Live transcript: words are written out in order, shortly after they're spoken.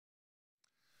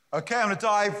Okay, I'm going to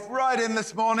dive right in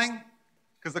this morning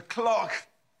because the clock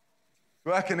is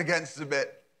working against us a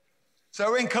bit. So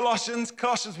we're in Colossians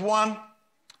 1. I'm going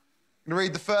to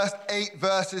read the first 8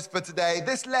 verses for today.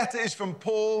 This letter is from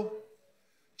Paul,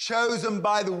 chosen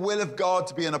by the will of God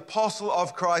to be an apostle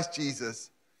of Christ Jesus,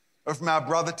 or from our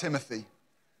brother Timothy.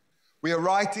 We are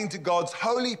writing to God's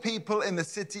holy people in the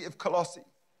city of Colossae,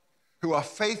 who are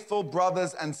faithful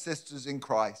brothers and sisters in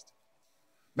Christ.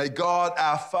 May God,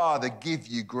 our Father, give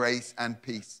you grace and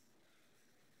peace.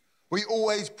 We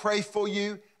always pray for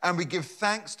you, and we give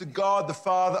thanks to God, the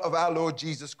Father of our Lord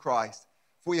Jesus Christ.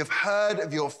 For we have heard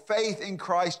of your faith in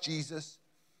Christ Jesus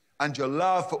and your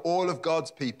love for all of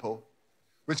God's people,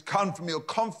 which come from your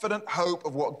confident hope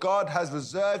of what God has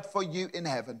reserved for you in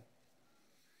heaven.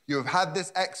 You have had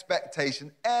this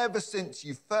expectation ever since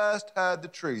you first heard the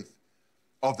truth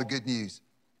of the good news.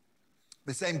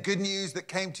 The same good news that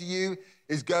came to you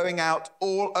is going out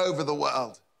all over the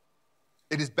world.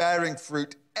 It is bearing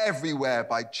fruit everywhere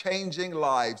by changing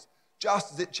lives,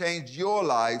 just as it changed your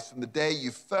lives from the day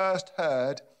you first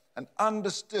heard and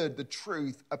understood the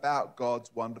truth about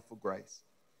God's wonderful grace.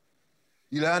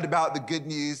 You learned about the good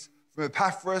news from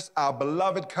Epaphras, our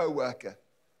beloved co-worker.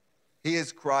 He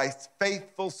is Christ's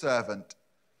faithful servant,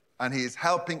 and he is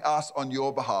helping us on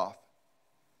your behalf.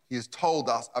 He has told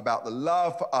us about the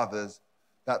love for others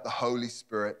that the Holy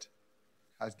Spirit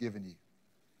has given you.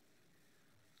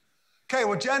 Okay,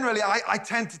 well, generally, I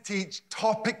tend to teach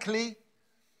topically.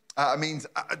 It means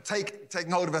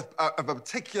taking hold of a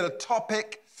particular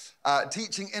topic,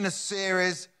 teaching in a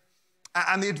series.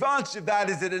 And the advantage of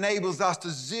that is it enables us to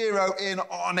zero in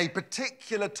on a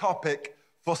particular topic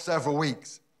for several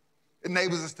weeks. It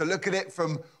enables us to look at it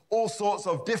from all sorts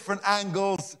of different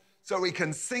angles so we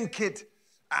can sink it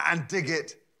and dig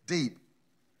it deep.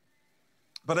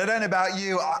 But I don't know about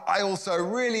you, I also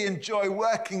really enjoy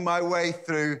working my way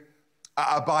through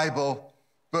a Bible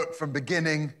book from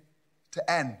beginning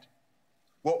to end,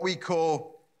 what we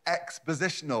call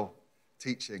expositional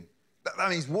teaching. That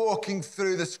means walking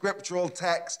through the scriptural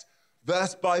text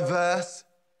verse by verse,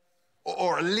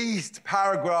 or at least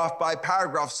paragraph by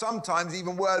paragraph, sometimes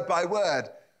even word by word,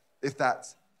 if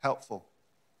that's helpful.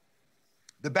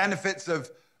 The benefits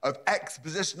of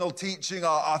expositional teaching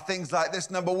are things like this.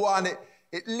 Number one,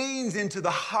 it leans into the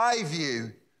high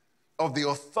view of the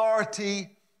authority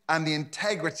and the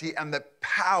integrity and the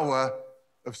power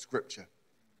of Scripture.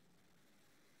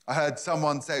 I heard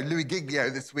someone say, Louis Giglio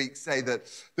this week, say that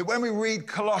when we read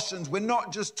Colossians, we're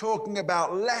not just talking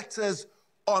about letters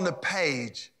on a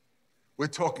page, we're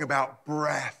talking about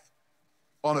breath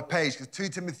on a page. Because 2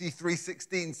 Timothy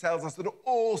 3:16 tells us that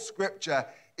all Scripture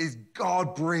is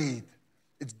God-breathed.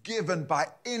 It's given by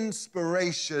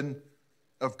inspiration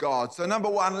of God. So number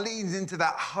one, leans into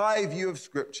that high view of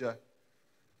Scripture.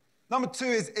 Number two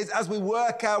is as we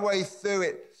work our way through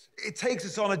it, it takes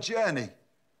us on a journey,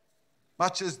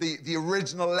 much as the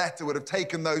original letter would have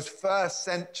taken those first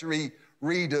century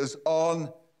readers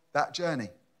on that journey.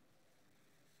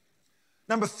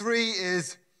 Number three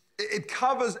is it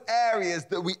covers areas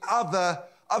that we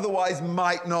otherwise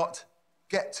might not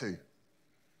get to,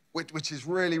 which is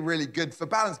really, really good for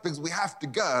balance because we have to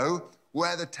go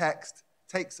where the text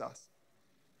takes us.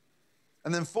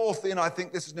 And then fourthly, and I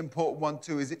think this is an important one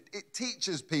too, is it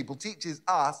teaches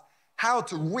us how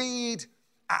to read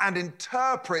and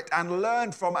interpret and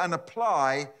learn from and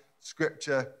apply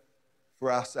Scripture for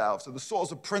ourselves. So the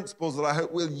sorts of principles that I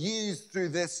hope we'll use through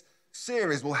this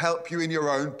series will help you in your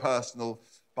own personal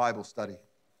Bible study.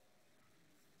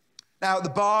 Now at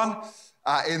theBarn,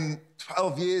 in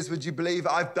 12 years, would you believe,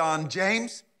 I've done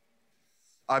James,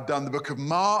 I've done the book of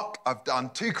Mark, I've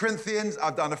done 2 Corinthians,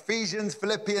 I've done Ephesians,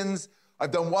 Philippians,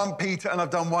 I've done 1 Peter, and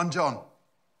I've done 1 John.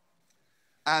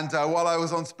 And while I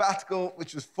was on sabbatical,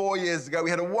 which was 4 years ago, we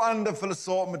had a wonderful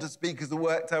assortment of speakers that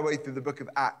worked our way through the book of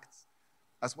Acts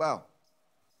as well.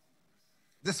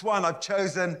 This one I've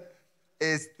chosen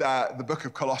is the book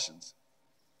of Colossians.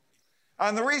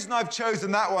 And the reason I've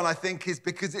chosen that one, I think, is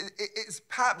because it's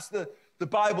perhaps the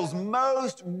Bible's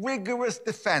most rigorous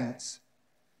defense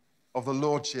of the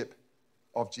lordship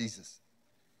of Jesus.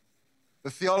 The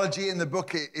theology in the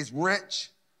book is rich,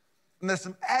 and there's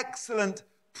some excellent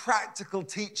practical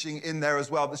teaching in there as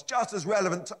well that's just as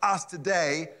relevant to us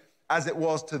today as it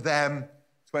was to them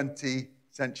 20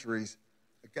 centuries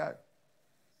ago.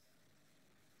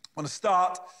 I want to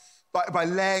start by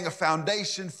laying a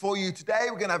foundation for you today.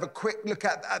 We're going to have a quick look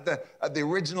at the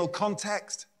original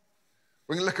context.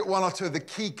 We're going to look at 1 or 2 of the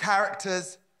key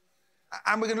characters,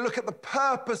 and we're going to look at the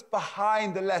purpose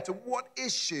behind the letter. What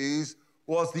issues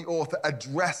was the author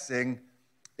addressing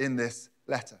in this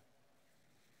letter?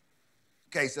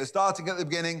 Okay, so starting at the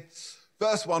beginning,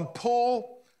 verse 1,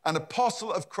 Paul, an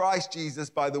apostle of Christ Jesus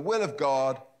by the will of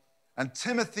God, and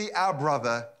Timothy, our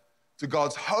brother, to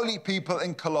God's holy people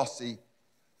in Colossae,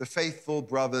 the faithful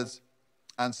brothers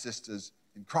and sisters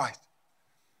in Christ.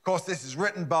 Of course, this is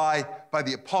written by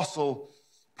the apostle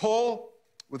Paul,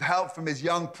 with help from his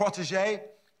young protege,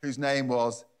 whose name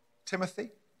was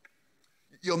Timothy.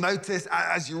 You'll notice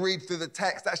as you read through the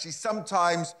text, actually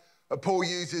sometimes Paul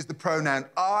uses the pronoun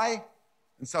I,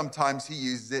 and sometimes he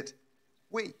uses it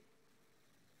we.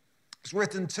 It's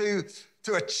written to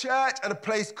a church at a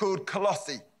place called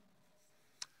Colossae.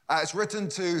 It's written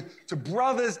to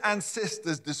brothers and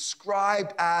sisters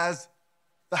described as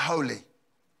the holy.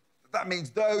 That means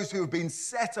those who have been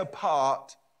set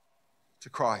apart to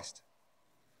Christ.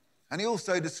 And he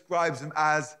also describes them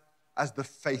as the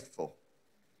faithful,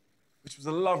 which was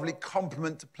a lovely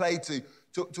compliment to play to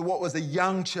what was a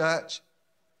young church,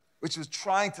 which was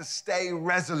trying to stay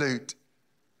resolute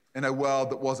in a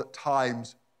world that was at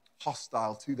times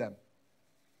hostile to them.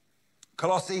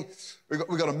 Colossae, we've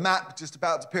got a map just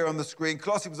about to appear on the screen.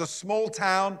 Colossae was a small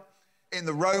town in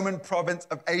the Roman province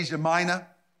of Asia Minor,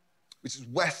 which is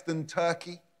western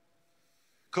Turkey.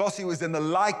 Colossae was in the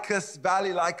Lycus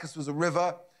Valley. Lycus was a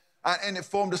river, and it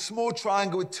formed a small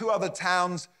triangle with two other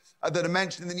towns that are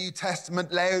mentioned in the New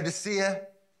Testament, Laodicea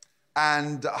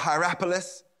and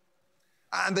Hierapolis.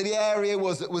 And the area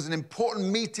was an important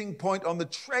meeting point on the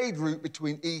trade route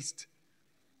between East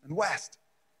and West.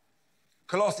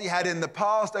 Colossae had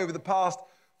over the past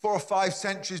 4 or 5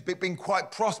 centuries, been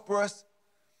quite prosperous.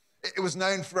 It was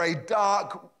known for a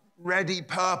dark, reddy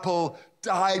purple,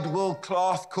 dyed wool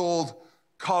cloth called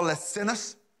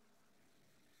Colossinus.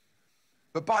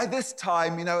 But by this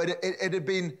time, it had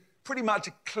been pretty much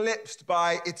eclipsed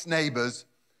by its neighbors,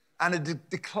 and it had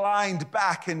declined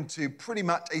back into pretty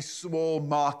much a small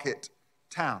market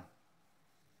town.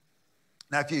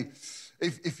 Now,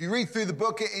 if you read through the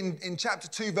book in chapter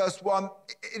 2, verse 1,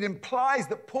 it implies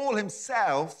that Paul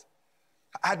himself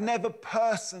had never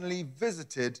personally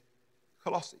visited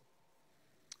Colossae.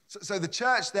 So the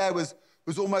church there was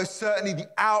almost certainly the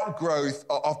outgrowth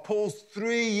of Paul's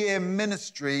 3-year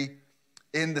ministry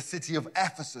in the city of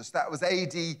Ephesus. That was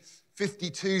AD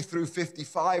 52 through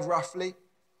 55, roughly.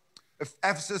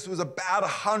 Ephesus was about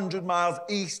 100 miles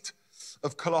east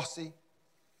of Colossae.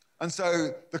 And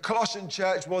so the Colossian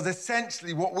church was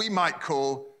essentially what we might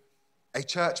call a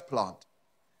church plant.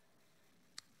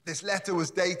 This letter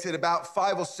was dated about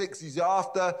 5 or 6 years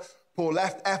after Paul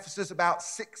left Ephesus, about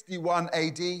 61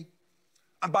 AD.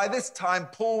 And by this time,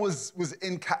 Paul was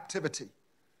in captivity,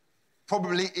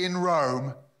 probably in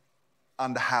Rome,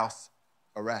 under house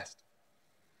arrest.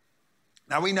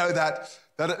 Now, we know that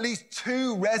at least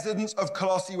 2 residents of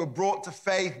Colossae were brought to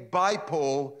faith by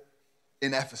Paul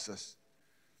in Ephesus.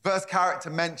 First character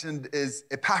mentioned is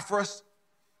Epaphras,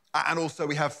 and also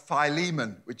we have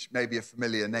Philemon, which may be a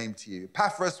familiar name to you.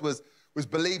 Epaphras was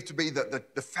believed to be the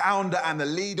founder and the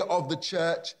leader of the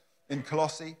church in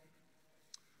Colossae.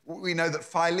 We know that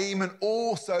Philemon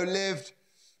also lived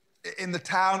in the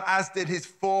town, as did his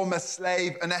former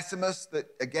slave Onesimus, that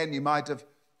again you might have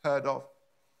heard of.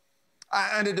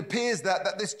 And it appears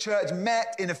that this church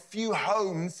met in a few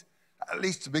homes, at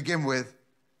least to begin with,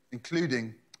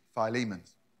 including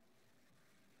Philemon's.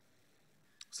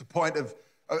 What's the point of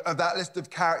that list of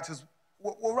characters?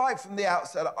 Well, right from the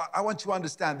outset, I want you to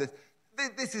understand this.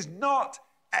 This is not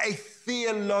a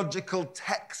theological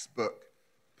textbook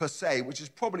per se, which is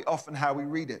probably often how we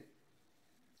read it.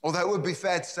 Although it would be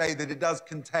fair to say that it does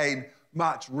contain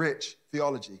much rich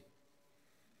theology.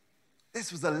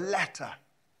 This was a letter.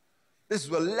 This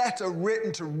was a letter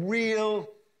written to real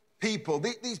people.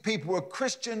 These people were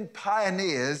Christian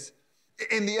pioneers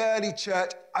in the early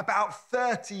church about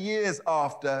 30 years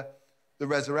after the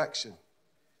resurrection.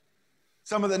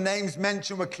 Some of the names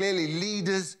mentioned were clearly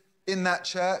leaders in that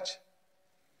church.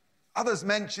 Others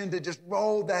mentioned had just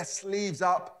rolled their sleeves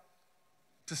up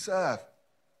to serve.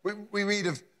 We read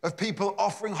of people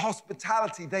offering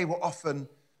hospitality. They were often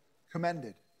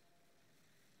commended.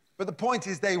 But the point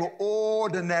is, they were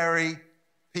ordinary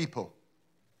people.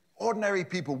 Ordinary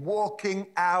people walking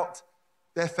out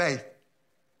their faith,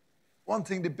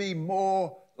 wanting to be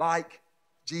more like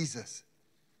Jesus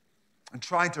and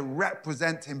trying to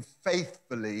represent him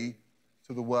faithfully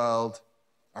to the world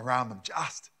around them,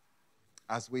 just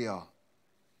as we are.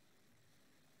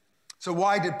 So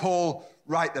why did Paul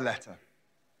write the letter?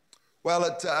 Well,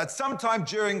 at some time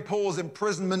during Paul's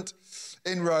imprisonment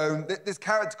in Rome, this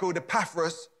character called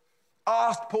Epaphras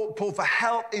asked Paul for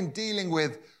help in dealing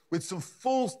with some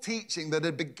false teaching that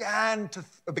had begun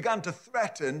to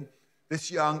threaten this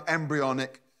young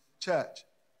embryonic church.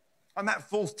 And that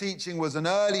false teaching was an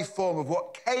early form of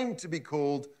what came to be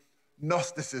called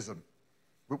Gnosticism,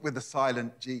 with a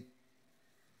silent G.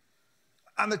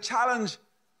 And the challenge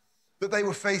that they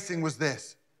were facing was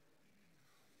this.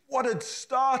 What had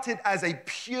started as a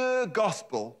pure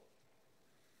gospel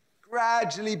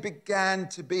gradually began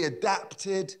to be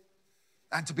adapted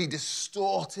and to be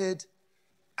distorted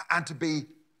and to be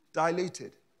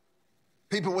diluted.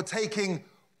 People were taking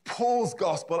Paul's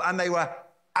gospel and they were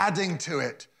adding to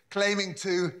it, claiming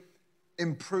to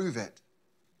improve it.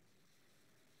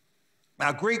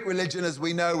 Now, Greek religion, as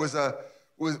we know, was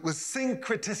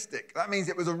syncretistic. That means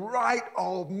it was a right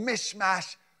old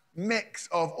mishmash mix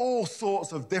of all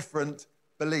sorts of different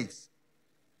beliefs.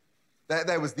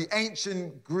 There was the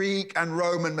ancient Greek and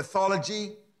Roman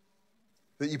mythology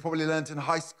that you probably learned in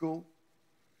high school.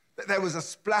 There was a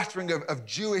splattering of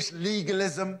Jewish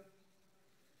legalism.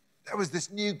 There was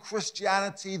this new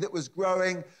Christianity that was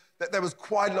growing. There was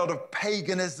quite a lot of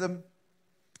paganism.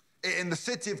 In the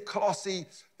city of Colossae,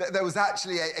 there was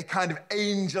actually a kind of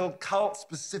angel cult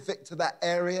specific to that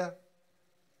area.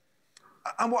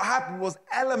 And what happened was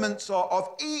elements of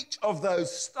each of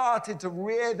those started to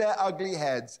rear their ugly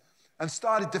heads and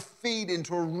started to feed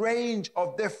into a range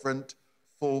of different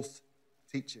false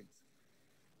teachings.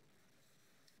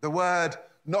 The word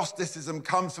Gnosticism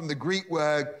comes from the Greek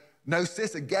word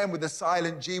gnosis, again with a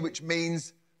silent G, which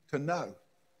means to know.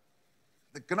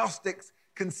 The Gnostics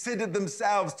considered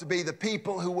themselves to be the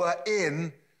people who were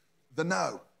in the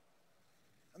know.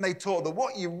 And they taught that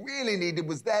what you really needed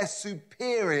was their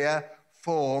superior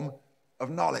form of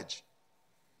knowledge.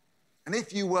 And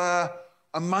if you were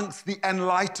amongst the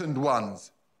enlightened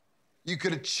ones, you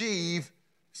could achieve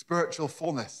spiritual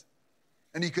fullness.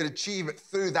 And you could achieve it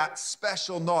through that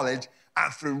special knowledge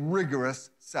and through rigorous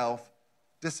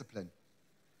self-discipline.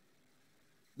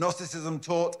 Gnosticism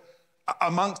taught,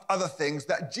 amongst other things,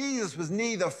 that Jesus was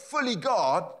neither fully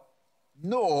God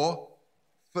nor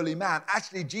fully man.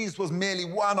 Actually, Jesus was merely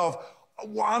one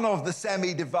of the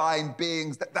semi-divine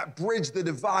beings that bridged the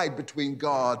divide between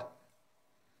God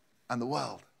and the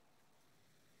world.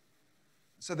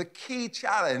 So the key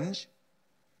challenge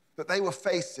that they were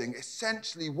facing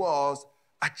essentially was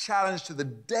a challenge to the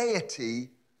deity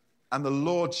and the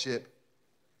lordship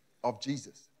of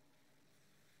Jesus.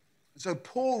 So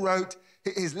Paul wrote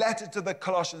his letter to the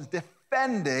Colossians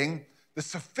defending the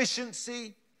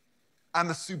sufficiency and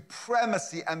the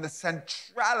supremacy and the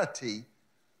centrality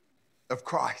of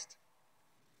Christ.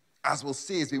 As we'll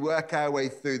see as we work our way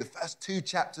through, the first two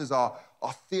chapters are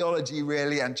theology,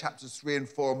 really, and chapters 3 and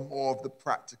 4 are more of the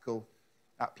practical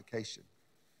application.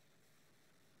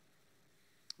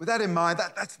 With that in mind,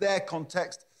 that's their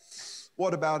context.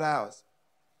 What about ours?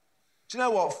 Do you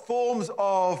know what? Forms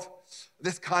of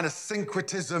this kind of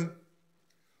syncretism,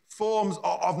 forms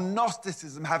of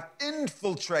Gnosticism have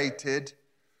infiltrated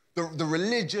the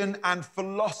religion and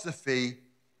philosophy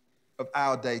of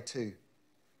our day too.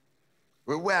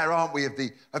 We're aware, aren't we, of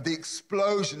the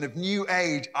explosion of New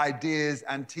Age ideas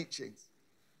and teachings.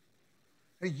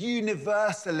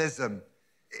 Universalism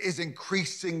is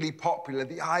increasingly popular.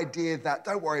 The idea that,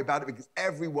 don't worry about it because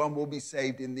everyone will be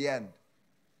saved in the end.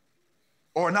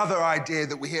 Or another idea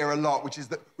that we hear a lot, which is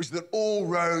that all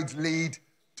roads lead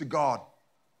to God.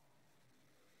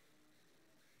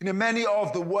 You know, many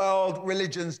of the world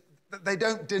religions, they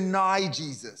don't deny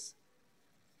Jesus,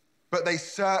 but they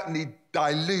certainly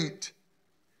dilute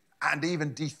and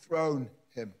even dethrone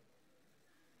him.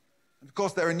 And of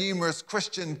course, there are numerous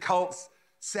Christian cults,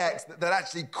 sects that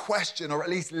actually question or at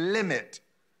least limit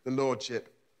the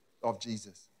lordship of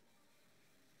Jesus.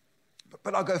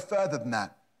 But I'll go further than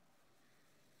that.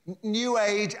 New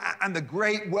Age and the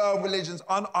great world religions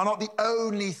are not the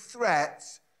only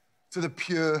threats to the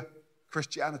pure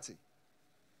Christianity.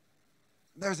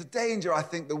 There's a danger, I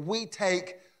think, that we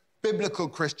take biblical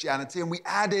Christianity and we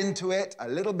add into it a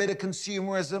little bit of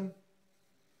consumerism.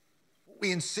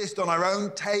 We insist on our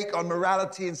own take on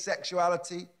morality and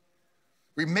sexuality.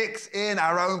 We mix in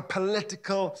our own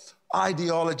political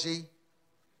ideology.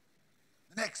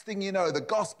 The next thing you know, the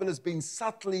gospel has been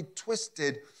subtly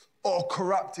twisted or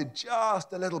corrupted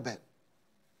just a little bit.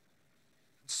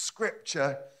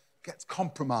 Scripture gets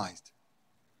compromised.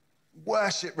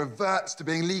 Worship reverts to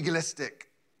being legalistic.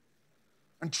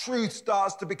 And truth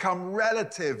starts to become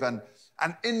relative and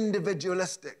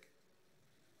individualistic.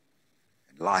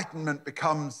 Enlightenment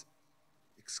becomes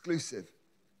exclusive.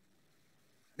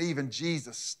 And even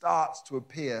Jesus starts to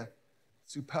appear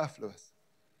superfluous.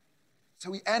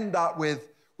 So we end up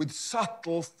with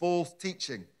subtle false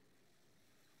teaching.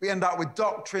 We end up with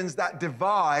doctrines that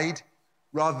divide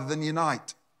rather than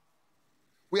unite.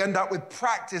 We end up with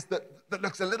practice that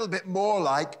looks a little bit more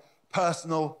like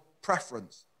personal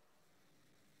preference.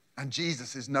 And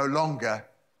Jesus is no longer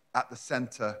at the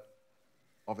center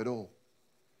of it all.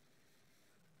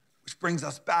 Which brings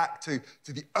us back to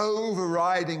the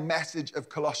overriding message of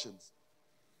Colossians,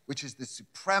 which is the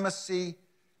supremacy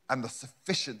and the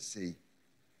sufficiency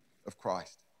of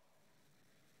Christ.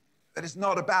 That it's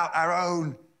not about our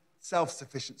own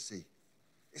self-sufficiency.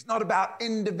 It's not about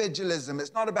individualism.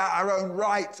 It's not about our own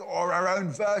rights or our own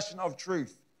version of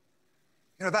truth.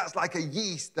 You know, that's like a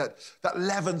yeast that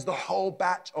leavens the whole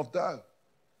batch of dough.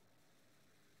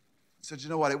 So do you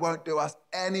know what? It won't do us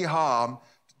any harm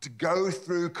to go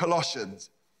through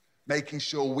Colossians, making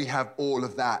sure we have all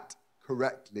of that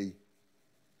correctly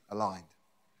aligned.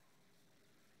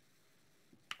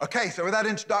 Okay, so with that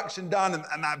introduction done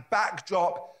and that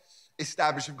backdrop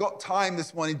established, we've got time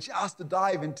this morning just to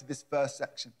dive into this first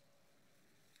section.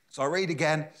 So I'll read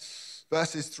again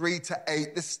verses 3 to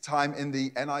 8, this time in the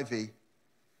NIV.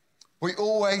 We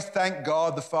always thank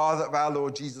God, the Father of our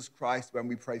Lord Jesus Christ, when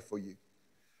we pray for you,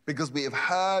 because we have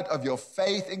heard of your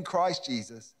faith in Christ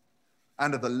Jesus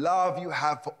and of the love you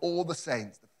have for all the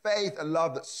saints, the faith and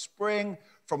love that spring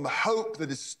from the hope that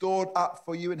is stored up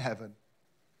for you in heaven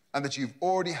and that you've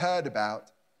already heard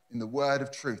about in the word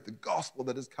of truth, the gospel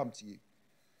that has come to you.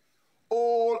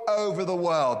 All over the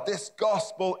world, this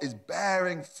gospel is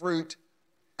bearing fruit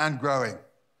and growing,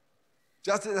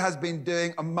 just as it has been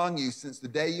doing among you since the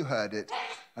day you heard it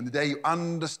and the day you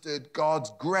understood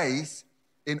God's grace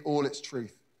in all its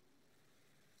truth.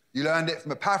 You learned it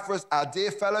from Epaphras, our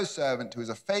dear fellow servant, who is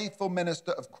a faithful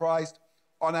minister of Christ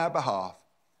on our behalf,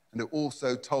 and who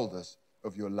also told us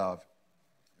of your love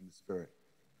in the Spirit.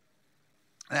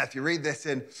 Now, if you read this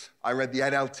I read the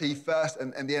NLT first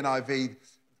and the NIV,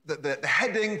 the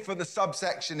heading for the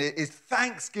subsection is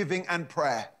Thanksgiving and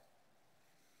Prayer.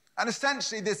 And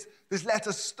essentially, this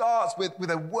letter starts with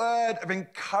a word of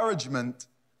encouragement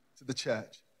to the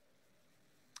church.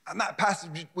 And that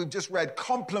passage we've just read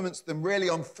compliments them really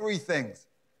on three things.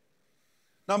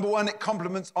 Number one, it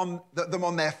compliments them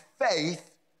on their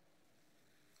faith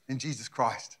in Jesus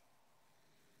Christ.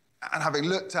 And having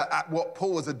looked at what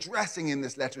Paul was addressing in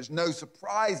this letter, it's no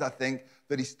surprise, I think,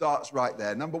 that he starts right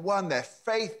there. Number one, their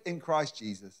faith in Christ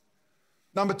Jesus.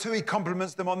 Number two, he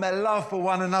compliments them on their love for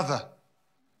one another.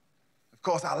 Of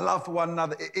course, our love for one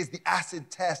another is the acid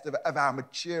test of our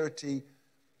maturity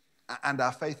and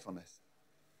our faithfulness.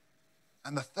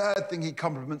 And the third thing he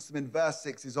compliments them in verse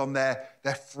 6 is on their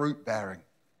fruit bearing.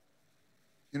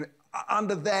 You know,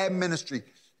 under their ministry,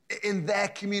 in their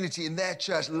community, in their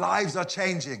church, lives are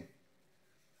changing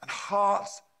and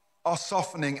hearts are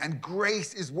softening and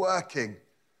grace is working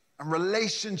and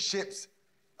relationships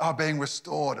are being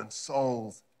restored and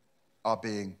souls are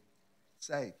being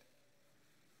saved.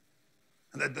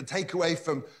 And the takeaway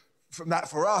from that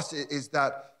for us is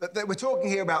that we're talking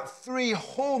here about three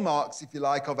hallmarks, if you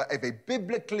like, of a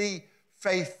biblically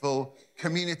faithful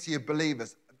community of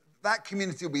believers. That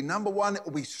community will be, number one, it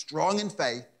will be strong in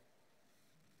faith.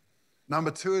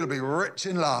 Number two, it'll be rich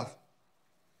in love.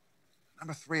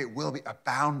 Number three, it will be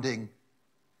abounding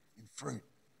in fruit.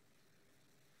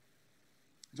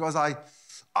 So as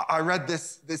I read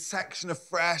this section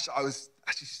afresh, I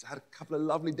just had a couple of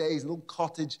lovely days, a little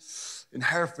cottage in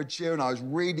Herefordshire, and I was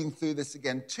reading through this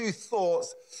again. Two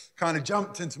thoughts kind of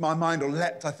jumped into my mind, or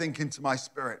leapt, I think, into my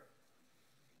spirit.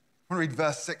 I want to read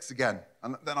verse 6 again,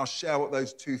 and then I'll share what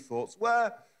those two thoughts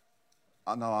were,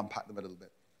 and I'll unpack them a little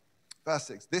bit. Verse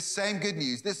 6, this same good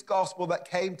news, this gospel that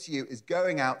came to you is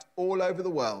going out all over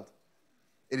the world.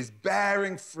 It is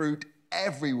bearing fruit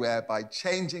everywhere by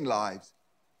changing lives,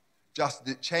 just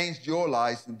as it changed your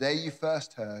lives from the day you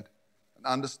first heard and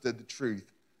understood the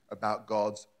truth about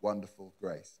God's wonderful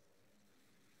grace.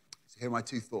 So here are my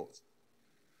two thoughts.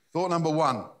 Thought number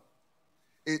one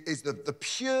is that the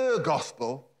pure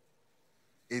gospel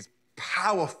is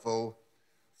powerful,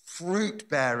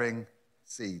 fruit-bearing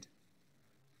seed.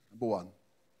 Number one.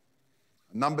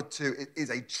 And number two, it is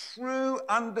a true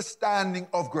understanding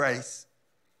of grace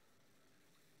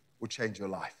will change your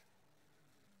life.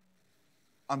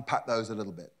 Unpack those a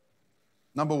little bit.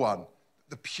 Number one,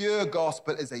 the pure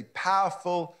gospel is a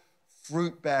powerful,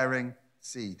 fruit-bearing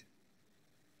seed.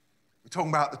 We're talking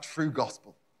about the true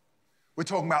gospel. We're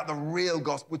talking about the real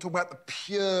gospel. We're talking about the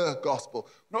pure gospel.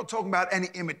 We're not talking about any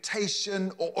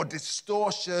imitation or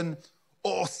distortion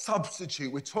or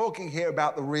substitute. We're talking here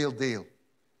about the real deal.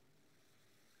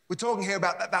 We're talking here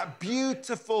about that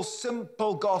beautiful,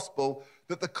 simple gospel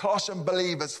that the Colossian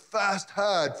believers first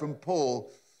heard from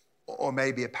Paul or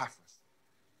maybe Epaphras.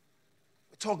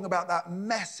 We're talking about that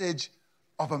message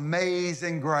of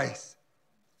amazing grace,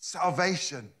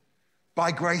 salvation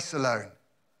by grace alone,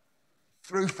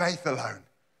 through faith alone,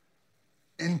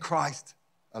 in Christ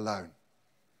alone.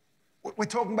 We're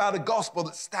talking about a gospel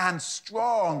that stands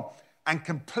strong and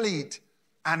complete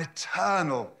and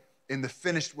eternal in the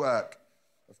finished work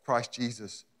of Christ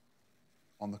Jesus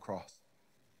on the cross.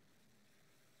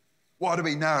 What do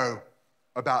we know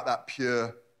about that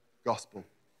pure gospel?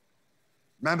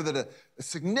 Remember that a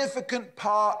significant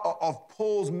part of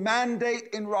Paul's mandate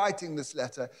in writing this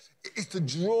letter is to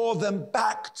draw them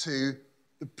back to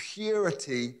the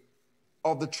purity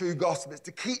of the true gospel. It's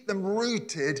to keep them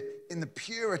rooted in the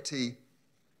purity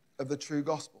of the true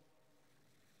gospel.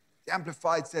 The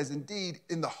Amplified says, indeed,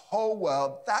 in the whole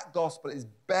world, that gospel is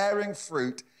bearing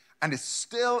fruit and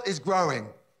still is growing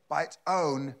by its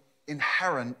own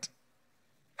inherent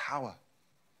power.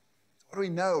 So what do we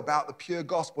know about the pure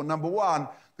gospel? Number one,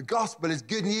 the gospel is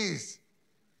good news.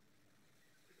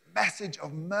 Message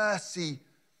of mercy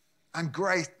and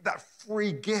grace, that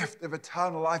free gift of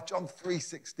eternal life, John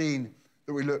 3:16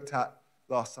 that we looked at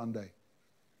last Sunday.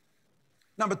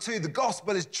 Number two, the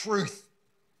gospel is truth.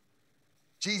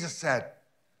 Jesus said,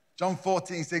 John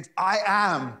 14:6, I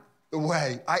am the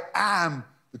way, I am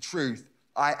the truth,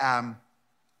 I am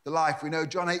the life. We know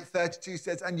John 8:32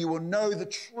 says, and you will know the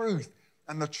truth,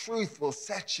 and the truth will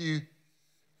set you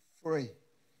free.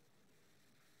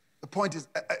 The point is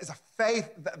a faith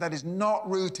that is not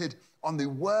rooted on the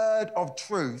word of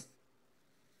truth,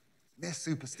 mere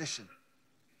superstition.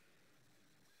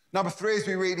 Number three, as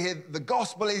we read here, the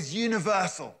gospel is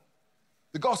universal.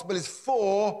 The gospel is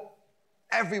for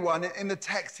everyone. In the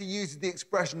text, he uses the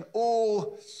expression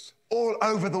all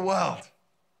over the world.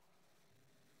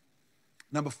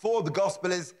 Number four, the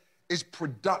gospel is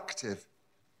productive.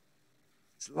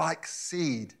 It's like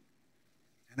seed,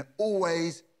 and it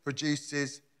always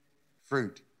produces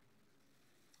fruit.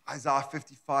 Isaiah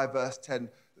 55, verse 10,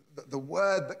 the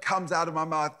word that comes out of my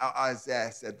mouth,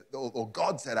 Isaiah said, or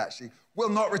God said actually, will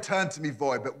not return to me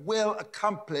void, but will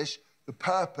accomplish the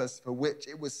purpose for which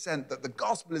it was sent. That the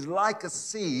gospel is like a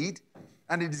seed,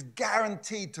 and it is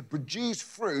guaranteed to produce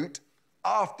fruit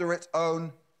after its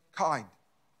own kind.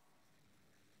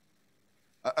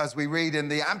 As we read in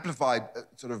the Amplified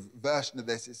sort of version of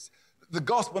this, it's the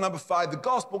gospel, number five, the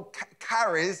gospel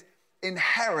carries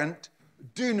inherent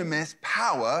dunamis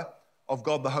power of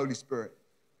God the Holy Spirit.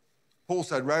 Paul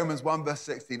said, Romans 1 verse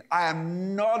 16, I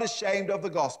am not ashamed of the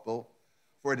gospel,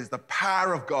 for it is the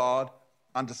power of God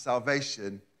unto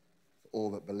salvation for all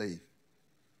that believe.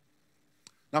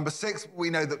 Number six,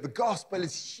 we know that the gospel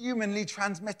is humanly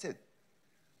transmitted.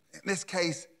 In this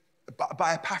case,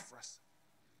 by Epaphras.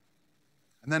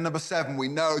 And then number seven, we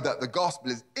know that the gospel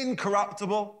is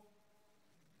incorruptible.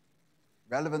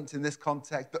 Relevant in this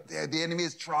context, but the enemy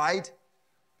has tried.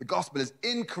 The gospel is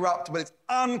incorruptible, it's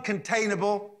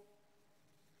uncontainable,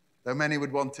 though many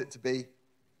would want it to be,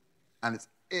 and it's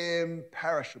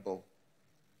imperishable,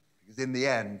 because in the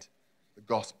end, the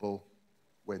gospel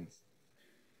wins.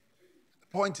 The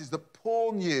point is that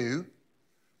Paul knew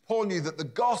that the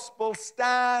gospel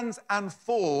stands and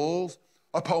falls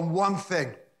upon one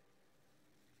thing.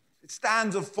 It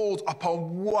stands and falls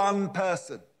upon one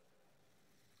person,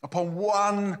 upon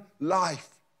one life,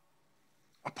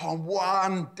 upon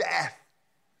one death,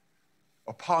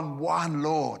 upon one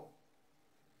Lord.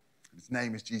 His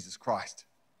name is Jesus Christ.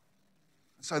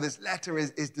 So this letter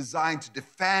is designed to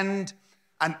defend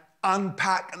and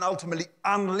unpack and ultimately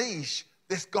unleash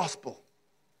this gospel,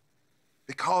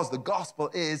 because the gospel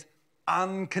is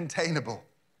uncontainable.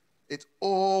 It's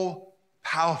all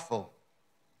powerful,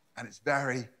 and it's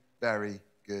very, very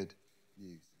good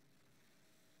news.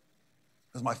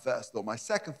 That's my first thought. My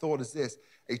second thought is this: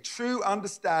 a true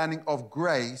understanding of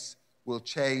grace will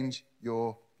change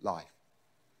your life.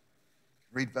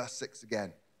 Read verse 6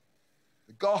 again.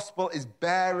 The gospel is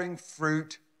bearing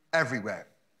fruit everywhere.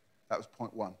 That was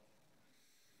point one.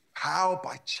 How?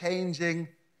 By changing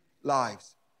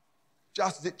lives.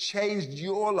 Just as it changed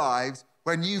your lives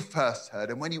when you first heard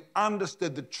and when you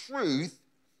understood the truth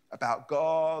about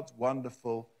God's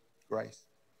wonderful grace.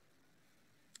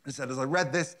 And so as I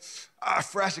read this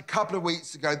fresh a couple of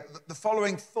weeks ago, the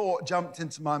following thought jumped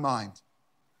into my mind.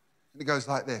 And it goes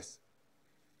like this.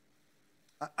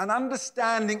 An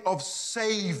understanding of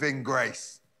saving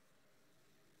grace.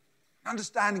 An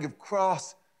understanding of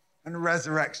cross and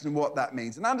resurrection and what that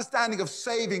means. An understanding of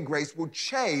saving grace will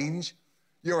change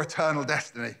your eternal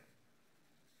destiny.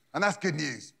 And that's good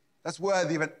news. That's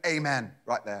worthy of an amen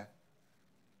right there.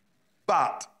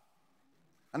 But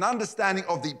an understanding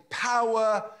of the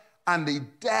power and the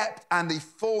depth and the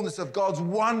fullness of God's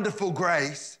wonderful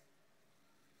grace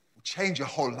will change your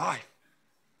whole life.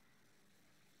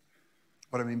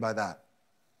 What do I mean by that?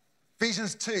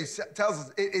 Ephesians 2 tells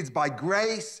us it is by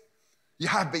grace you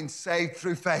have been saved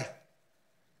through faith.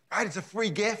 Right? It's a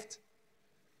free gift.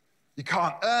 You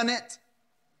can't earn it.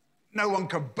 No one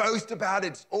can boast about it.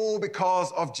 It's all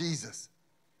because of Jesus.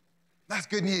 That's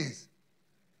good news.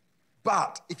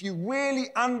 But if you really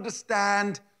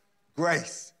understand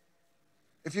grace,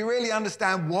 if you really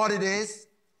understand what it is,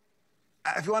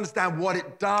 if you understand what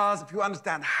it does, if you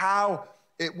understand how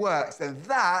it works, then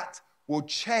that will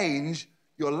change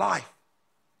your life.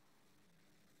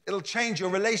 It'll change your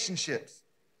relationships.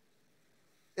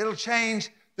 It'll change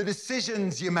the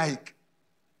decisions you make.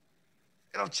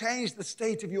 It'll change the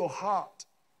state of your heart.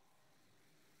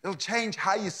 It'll change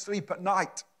how you sleep at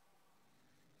night.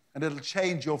 And it'll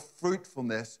change your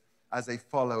fruitfulness as a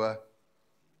follower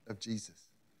of Jesus.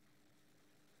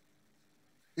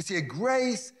 You see, a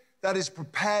grace that is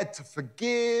prepared to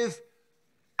forgive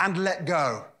and let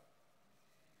go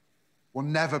will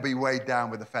never be weighed down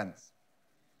with offense.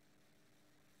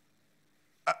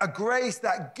 A grace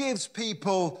that gives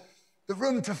people the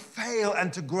room to fail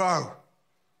and to grow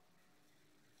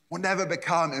will never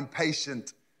become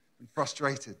impatient and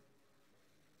frustrated.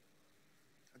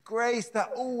 A grace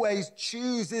that always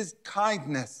chooses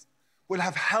kindness will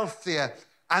have healthier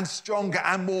and stronger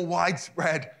and more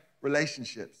widespread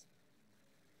relationships.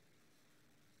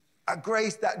 A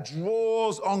grace that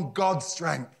draws on God's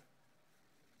strength,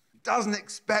 doesn't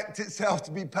expect itself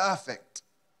to be perfect,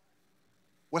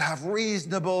 will have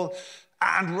reasonable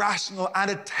and rational and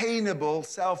attainable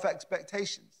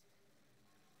self-expectations.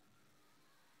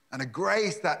 And a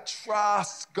grace that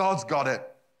trusts God's got it,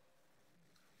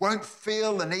 won't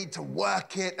feel the need to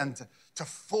work it and to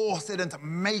force it and to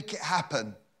make it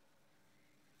happen,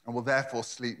 and will therefore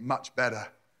sleep much better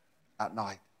at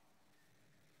night.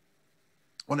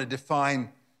 I want to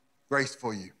define grace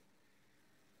for you.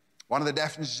 One of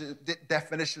the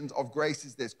definitions of grace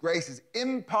is this: grace is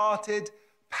imparted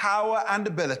power and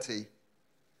ability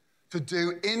to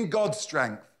do in God's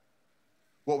strength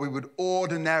what we would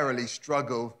ordinarily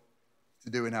struggle to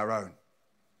do in our own.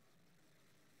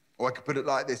 Or I could put it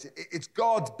like this: it's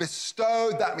God's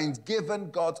bestowed, that means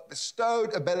given, God's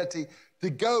bestowed ability to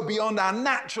go beyond our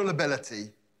natural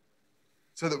ability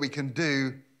so that we can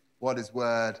do what His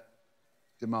word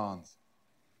demands.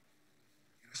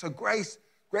 So grace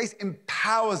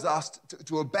empowers us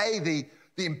to obey the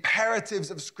imperatives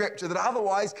of Scripture that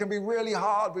otherwise can be really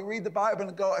hard. We read the Bible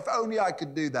and go, if only I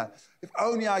could do that. If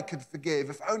only I could forgive.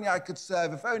 If only I could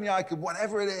serve. If only I could,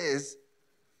 whatever it is.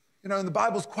 You know, and the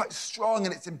Bible's quite strong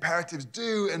in its imperatives,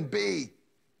 do and be.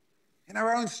 In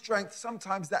our own strength,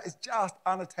 sometimes that is just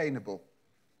unattainable.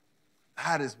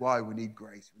 That is why we need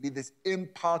grace. We need this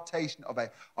impartation of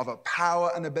a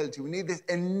power and ability. We need this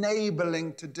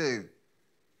enabling to do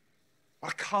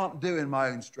what I can't do in my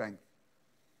own strength.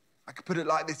 I could put it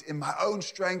like this: in my own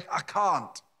strength, I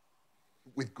can't.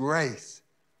 With grace,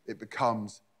 it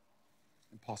becomes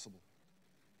impossible.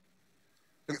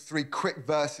 Look at 3 quick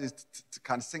verses to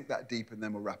kind of sink that deep, and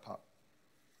then we'll wrap up.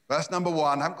 Verse number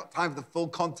 1, I haven't got time for the full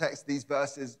context of these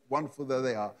verses, wonderful though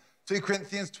they are. 2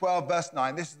 Corinthians 12, verse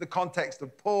 9. This is the context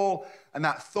of Paul and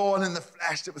that thorn in the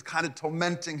flesh that was kind of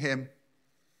tormenting him.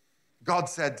 God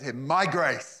said to him, "My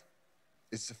grace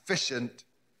is sufficient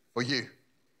for you.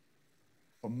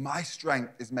 For my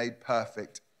strength is made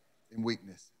perfect in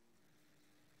weakness."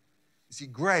 You see,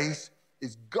 grace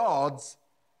is God's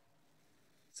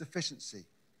sufficiency.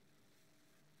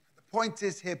 The point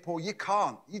is here, Paul, you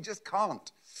can't. You just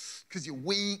can't. Because you're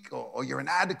weak or you're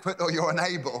inadequate or you're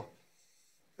unable.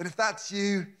 But if that's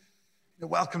you, you're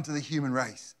welcome to the human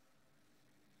race.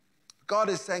 God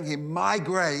is saying here, my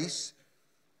grace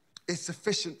is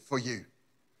sufficient for you.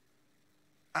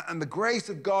 And the grace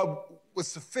of God was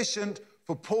sufficient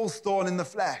for Paul's thorn in the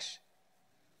flesh.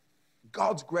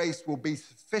 God's grace will be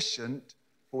sufficient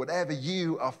for whatever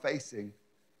you are facing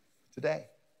today.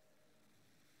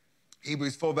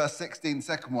 Hebrews 4, verse 16,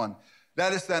 second one.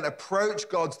 Let us then approach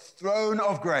God's throne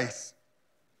of grace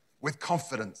with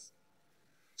confidence,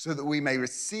 so that we may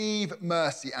receive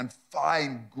mercy and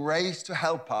find grace to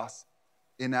help us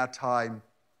in our time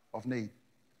of need.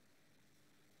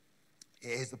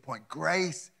 Here's the point.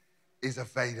 Grace is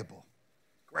available.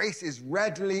 Grace is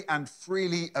readily and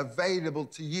freely available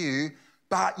to you,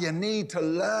 but you need to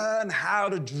learn how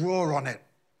to draw on it.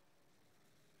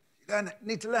 You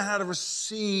need to learn how to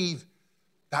receive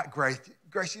that grace.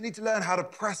 You need to learn how to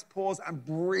press pause and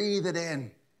breathe it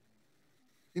in.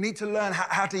 You need to learn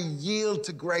how to yield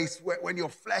to grace when your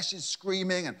flesh is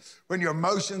screaming and when your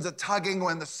emotions are tugging,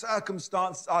 when the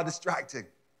circumstances are distracting.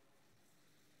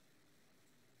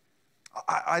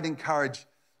 I'd encourage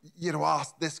you to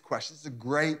ask this question. It's a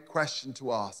great question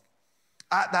to ask.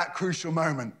 at that crucial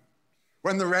moment,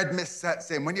 when the red mist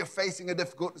sets in, when you're facing a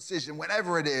difficult decision,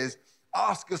 whenever it is,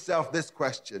 ask yourself this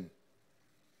question: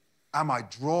 am I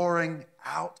drawing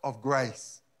out of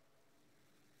grace,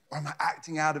 or am I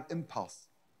acting out of impulse?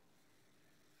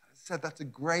 As I said, that's a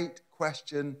great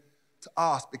question to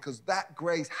ask, because that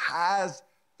grace has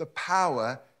the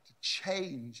power to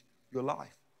change your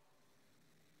life.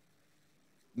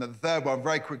 And the third one,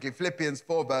 very quickly, Philippians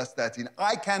 4, verse 13.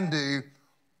 I can do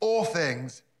all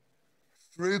things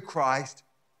through Christ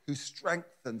who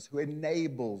strengthens, who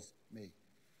enables me.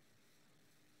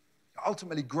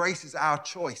 Ultimately, grace is our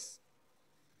choice.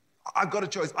 I've got a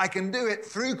choice. I can do it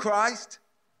through Christ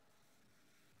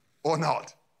or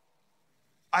not.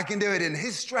 I can do it in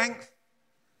his strength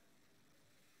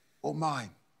or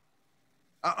mine.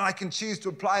 I can choose to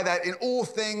apply that in all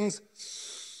things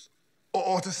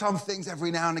or to some things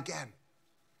every now and again.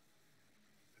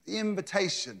 The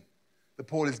invitation that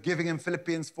Paul is giving in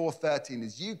Philippians 4:13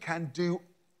 is you can do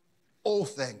all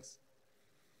things.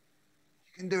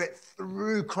 You can do it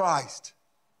through Christ,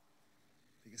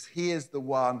 because he is the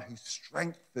one who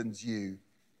strengthens you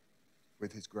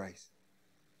with his grace.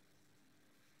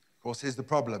 Of course, here's the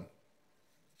problem.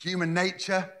 Human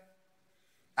nature,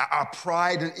 our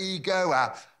pride and ego,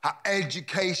 our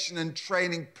education and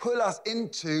training pull us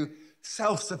into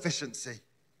self-sufficiency.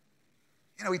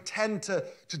 You know, we tend to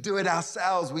do it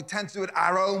ourselves. We tend to do it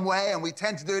our own way, and we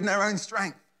tend to do it in our own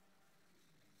strength.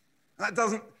 And that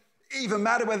doesn't even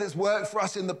matter whether it's worked for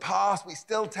us in the past. We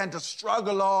still tend to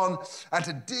struggle on and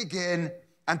to dig in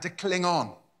and to cling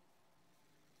on.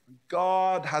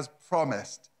 God has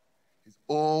promised his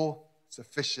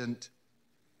all-sufficient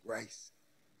grace.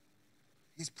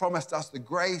 He's promised us the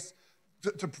grace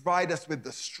to provide us with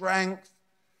the strength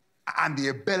and the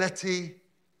ability,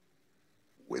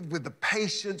 with the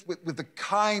patience, with the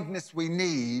kindness we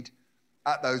need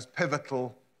at those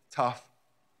pivotal, tough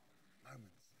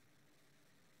moments.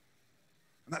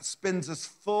 And that spins us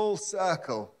full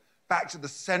circle back to the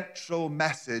central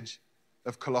message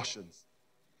of Colossians.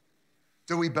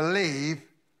 Do we believe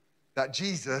that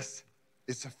Jesus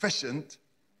is sufficient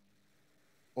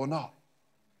or not?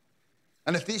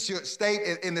 And if the issue at stake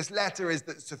in this letter is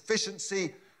the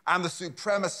sufficiency and the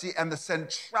supremacy and the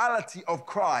centrality of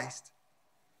Christ,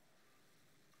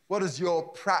 what does your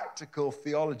practical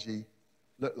theology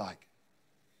look like?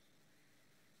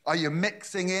 Are you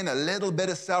mixing in a little bit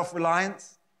of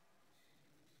self-reliance,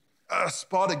 a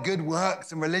spot of good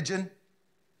works and religion?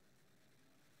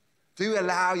 Do you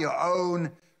allow your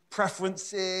own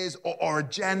preferences or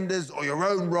agendas or your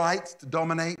own rights to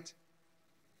dominate?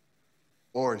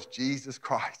 Or is Jesus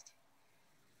Christ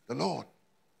the Lord?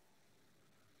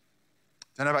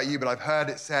 I don't know about you, but I've heard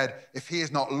it said, if he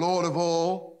is not Lord of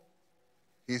all,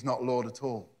 he's not Lord at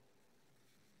all.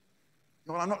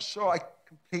 Well, I'm not sure I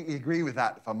completely agree with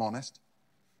that, if I'm honest,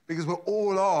 because we're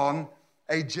all on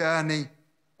a journey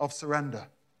of surrender.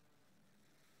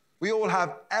 We all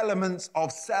have elements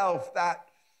of self that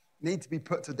need to be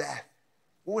put to death.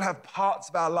 We all have parts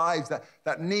of our lives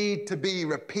that need to be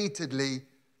repeatedly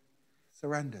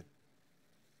surrendered.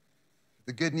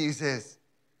 The good news is,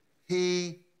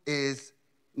 he is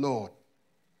Lord.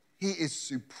 He is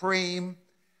supreme,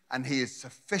 and he is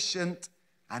sufficient,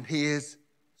 and he is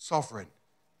sovereign.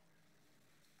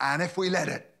 And if we let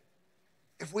it,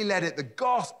 the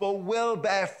gospel will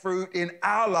bear fruit in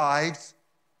our lives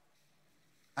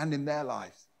and in their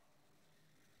lives.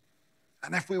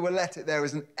 And if we will let it, there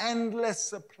is an endless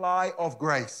supply of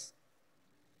grace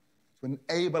to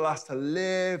enable us to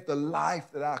live the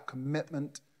life that our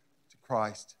commitment to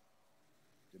Christ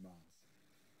demands.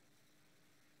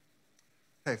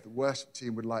 Okay, if the worship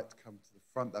team would like to come to the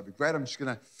front, that'd be great. I'm just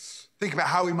going to think about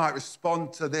how we might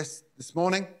respond to this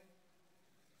morning.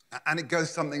 And it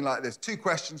goes something like this. 2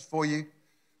 questions for you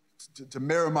to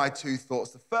mirror my 2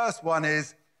 thoughts. The first one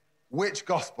is, which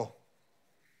gospel?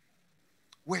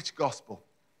 Which gospel?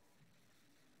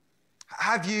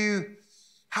 Have you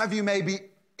maybe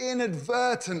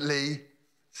inadvertently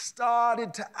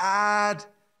started to add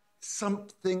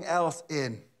something else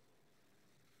in?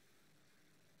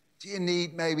 Do you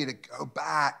need maybe to go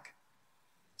back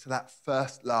to that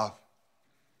first love?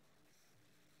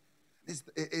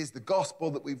 Is the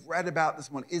gospel that we've read about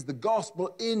this morning, is the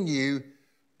gospel in you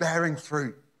bearing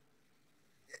fruit?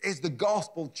 Is the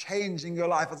gospel changing your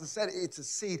life? As I said, it's a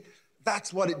seed.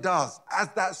 That's what it does. As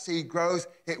that seed grows,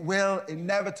 it will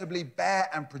inevitably bear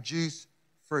and produce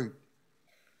fruit.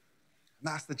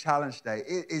 And that's the challenge today.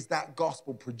 Is that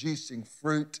gospel producing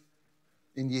fruit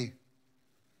in you?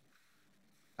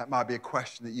 That might be a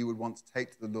question that you would want to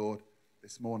take to the Lord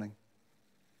this morning.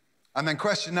 And then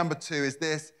question number 2 is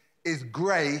this: is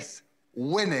grace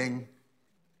winning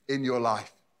in your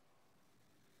life?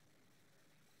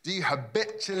 Do you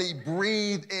habitually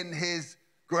breathe in his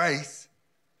grace,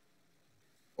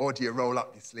 or do you roll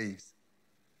up your sleeves?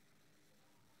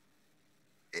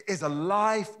 It is a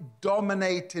life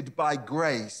dominated by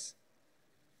grace,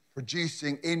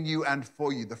 producing in you and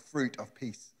for you the fruit of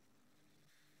peace.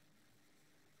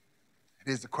 It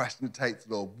is a question to take to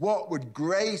the Lord. What would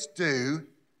grace do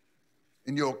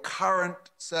in your current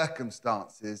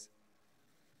circumstances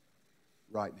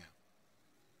right now?